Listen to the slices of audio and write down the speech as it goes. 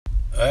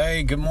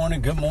Hey, good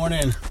morning.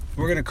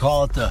 We're gonna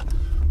call it the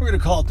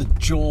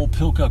Joel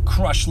Pilka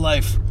Crush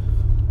Life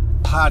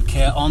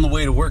podcast, on the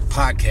way to work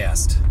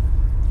podcast.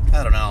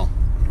 I don't know,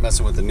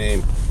 messing with the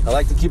name. I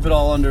like to keep it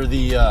all under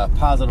the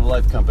Positive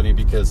Life Company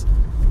because,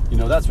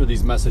 that's where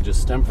these messages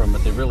stem from,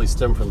 but they really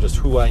stem from just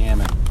who I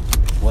am and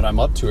what I'm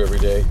up to every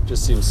day.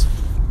 Just seems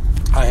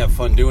I have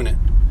fun doing it.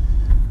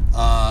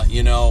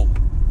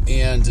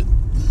 And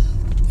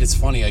it's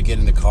funny, I get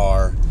in the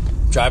car,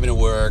 driving to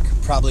work,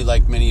 probably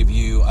like many of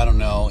you, I don't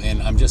know, and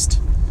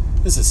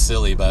this is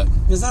silly, but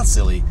it's not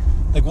silly,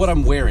 like what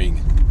I'm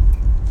wearing,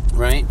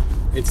 right?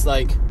 It's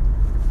like,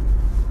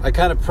 I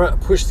kind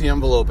of push the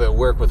envelope at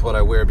work with what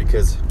I wear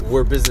because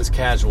we're business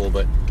casual,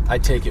 but I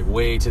take it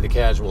way to the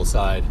casual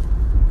side,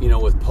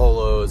 with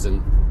polos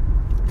and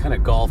kind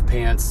of golf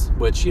pants,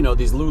 which,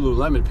 these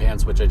Lululemon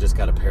pants, which I just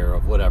got a pair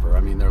of, whatever. I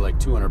mean, they're like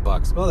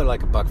 $200. Well, they're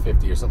like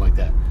 $150 or something like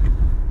that.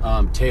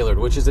 Tailored,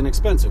 which is an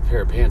expensive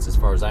pair of pants as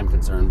far as I'm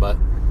concerned, but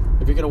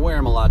if you're going to wear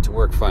them a lot to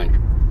work,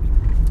 fine.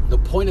 The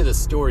point of the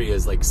story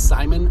is like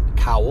Simon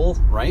Cowell,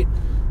 right?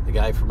 The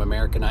guy from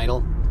American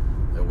Idol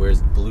that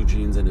wears blue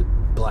jeans and a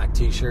black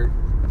t-shirt.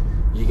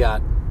 You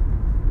got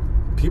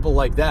people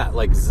like that,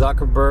 like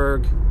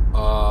Zuckerberg,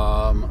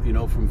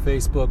 from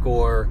Facebook,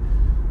 or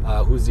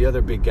who's the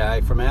other big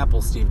guy from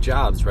Apple, Steve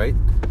Jobs, right?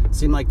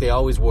 Seemed like they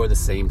always wore the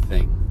same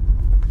thing.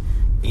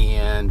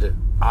 And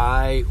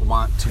I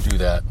want to do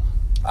that.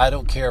 I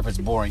don't care if it's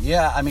boring.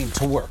 Yeah, I mean,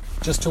 to work.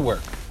 Just to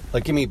work.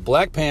 Like, give me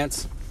black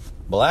pants,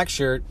 black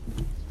shirt,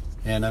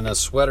 and then a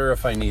sweater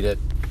if I need it,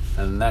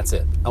 and that's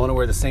it. I want to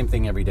wear the same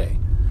thing every day.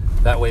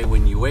 That way,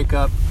 when you wake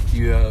up,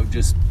 you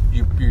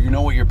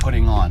know what you're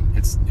putting on.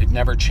 It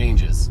never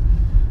changes.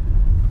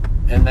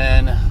 And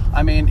then,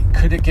 I mean,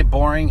 could it get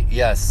boring?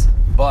 Yes.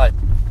 But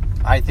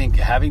I think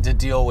having to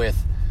deal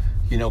with,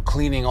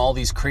 cleaning all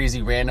these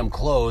crazy random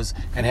clothes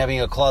and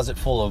having a closet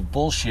full of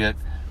bullshit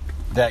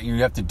that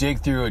you have to dig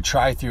through and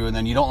try through, and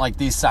then you don't like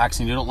these socks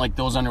and you don't like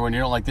those underwear and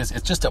you don't like this.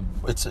 It's just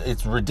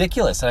it's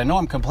ridiculous. And I know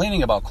I'm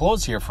complaining about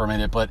clothes here for a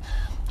minute, but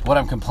what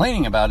I'm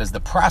complaining about is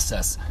the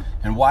process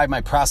and why my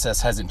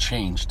process hasn't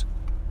changed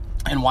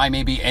and why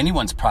maybe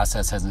anyone's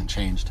process hasn't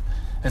changed.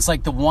 It's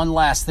like the one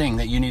last thing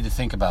that you need to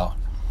think about.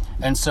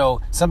 And so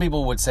some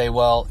people would say,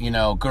 well,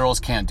 girls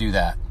can't do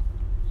that.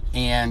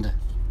 And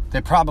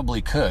they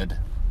probably could,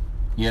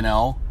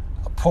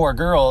 poor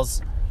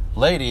girls,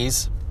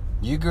 ladies.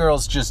 You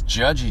girls just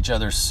judge each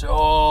other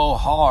so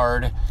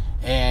hard,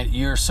 and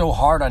you're so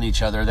hard on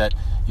each other that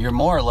you're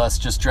more or less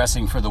just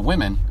dressing for the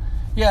women.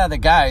 Yeah, the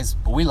guys,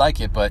 we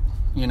like it, but,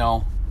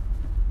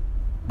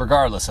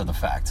 regardless of the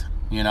fact,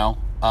 I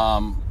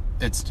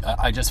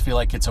just feel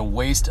like it's a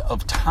waste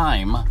of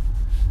time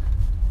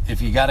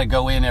if you got to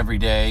go in every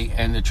day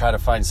and to try to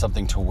find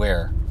something to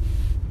wear.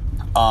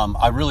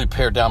 I really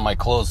pared down my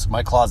clothes.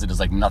 My closet is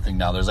like nothing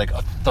now. There's like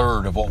a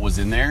third of what was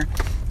in there.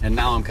 And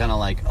now I'm kind of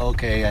like,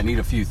 okay, I need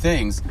a few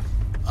things,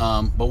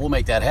 but we'll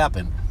make that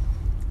happen.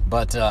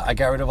 But I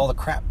got rid of all the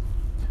crap.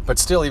 But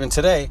still, even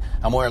today,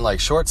 I'm wearing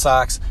like short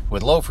socks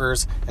with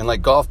loafers and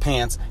like golf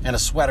pants and a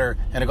sweater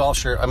and a golf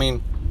shirt. I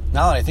mean,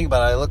 now that I think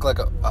about it, I look like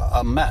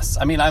a mess.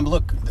 I mean,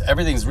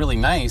 everything's really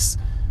nice,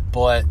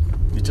 but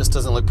it just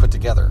doesn't look put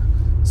together.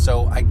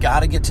 So I got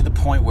to get to the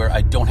point where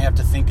I don't have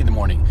to think in the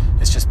morning.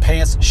 It's just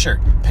pants,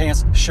 shirt,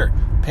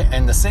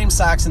 and the same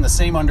socks and the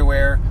same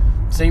underwear.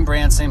 Same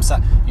brand, same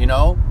size.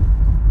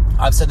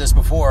 I've said this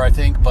before, I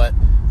think, but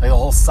like the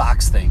whole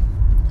socks thing.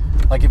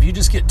 Like if you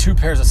just get two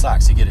pairs of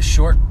socks, you get a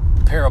short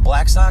pair of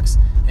black socks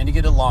and you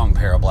get a long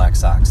pair of black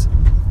socks.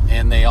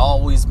 And they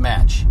always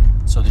match.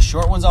 So the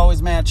short ones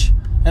always match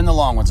and the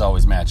long ones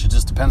always match. It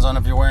just depends on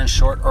if you're wearing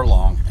short or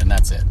long, and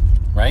that's it.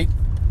 Right?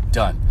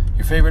 Done.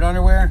 Your favorite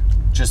underwear?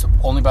 Just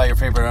only buy your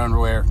favorite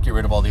underwear. Get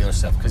rid of all the other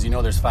stuff. Because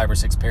there's 5 or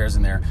 6 pairs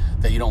in there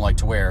that you don't like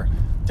to wear,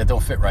 that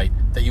don't fit right,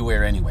 that you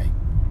wear anyway.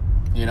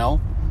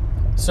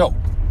 So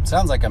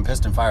sounds like I'm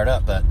pissed and fired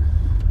up, but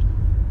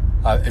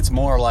it's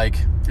more like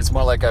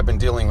I've been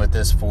dealing with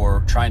this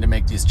for trying to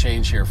make this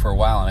change here for a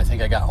while, and I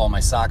think I got all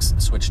my socks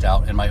switched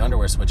out and my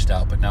underwear switched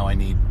out, but now I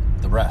need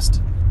the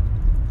rest.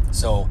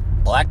 So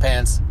black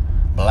pants,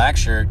 black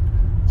shirt,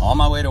 on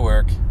my way to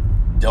work,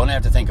 don't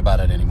have to think about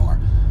it anymore.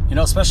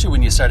 Especially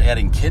when you start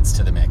adding kids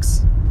to the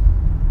mix.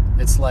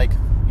 It's like,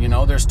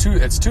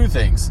 it's two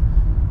things.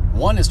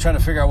 One is trying to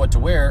figure out what to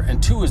wear,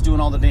 and 2 is doing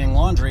all the dang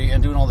laundry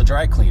and doing all the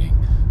dry cleaning.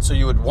 So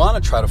you would want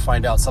to try to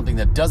find out something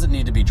that doesn't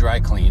need to be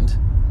dry cleaned,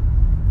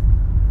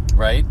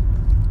 right?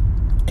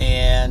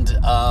 And,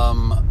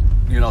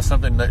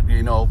 something that,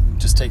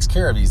 just takes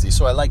care of easy.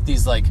 So I like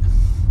these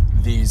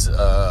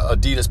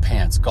Adidas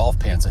pants, golf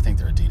pants. I think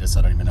they're Adidas.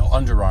 I don't even know.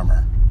 Under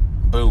Armour.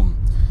 Boom.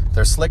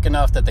 They're slick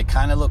enough that they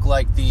kind of look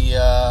like the,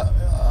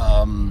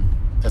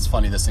 that's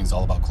funny, this thing's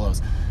all about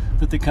clothes,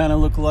 that they kind of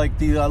look like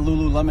the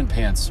Lululemon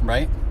pants,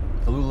 right?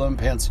 The Lululemon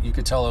pants, you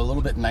could tell, are a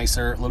little bit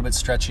nicer, a little bit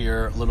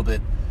stretchier, a little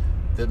bit,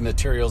 the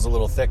material's a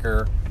little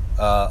thicker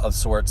of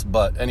sorts.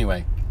 But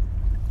anyway,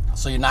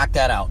 so you knock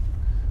that out.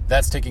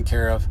 That's taken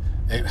care of.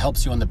 It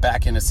helps you on the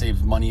back end. It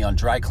saves money on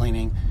dry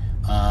cleaning.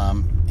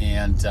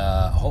 and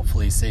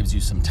hopefully saves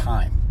you some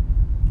time,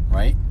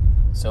 right?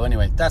 So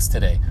anyway, that's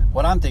today.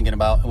 What I'm thinking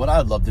about, what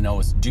I'd love to know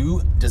is,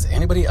 does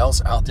anybody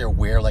else out there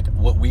wear like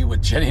what we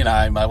would, Jenny and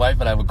I, my wife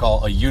and I would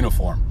call a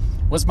uniform?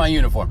 What's my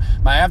uniform?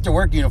 My after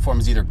work uniform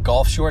is either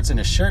golf shorts and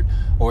a shirt,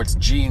 or it's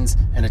jeans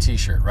and a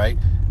t-shirt, right?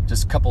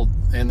 Just a couple,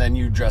 and then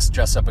you dress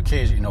up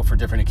for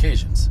different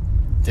occasions.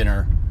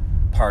 Dinner,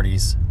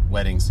 parties,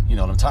 weddings, you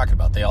know what I'm talking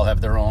about. They all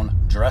have their own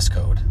dress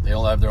code. They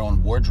all have their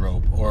own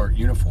wardrobe or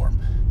uniform.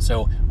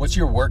 So what's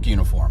your work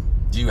uniform?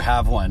 Do you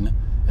have one?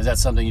 Is that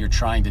something you're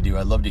trying to do?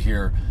 I'd love to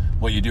hear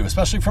what you do,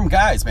 especially from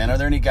guys, man. Are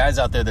there any guys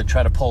out there that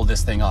try to pull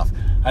this thing off?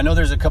 I know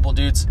there's a couple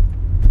dudes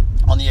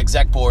on the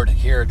exec board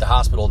here at the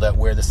hospital that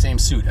wear the same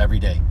suit every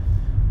day.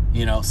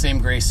 You know, same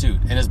gray suit.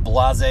 And as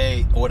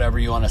blasé, or whatever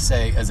you want to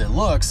say, as it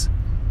looks,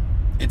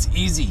 it's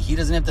easy. He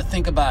doesn't have to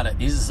think about it.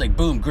 He's just like,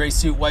 boom, gray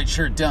suit, white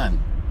shirt,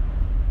 done.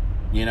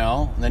 You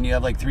know? And then you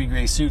have like 3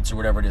 gray suits or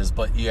whatever it is,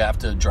 but you have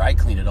to dry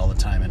clean it all the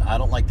time. And I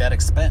don't like that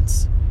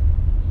expense.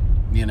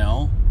 You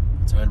know?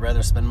 So I'd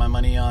rather spend my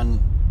money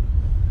on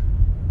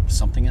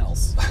something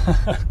else.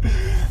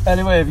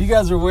 Anyway, if you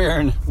guys are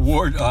wearing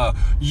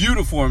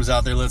uniforms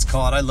out there, let's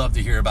call it, I'd love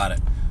to hear about it.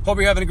 Hope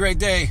you're having a great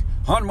day.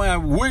 On my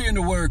way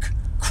into work,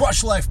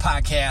 Crush Life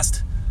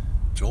Podcast.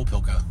 Joel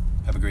Pilka.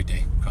 Have a great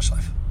day. Crush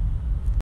Life.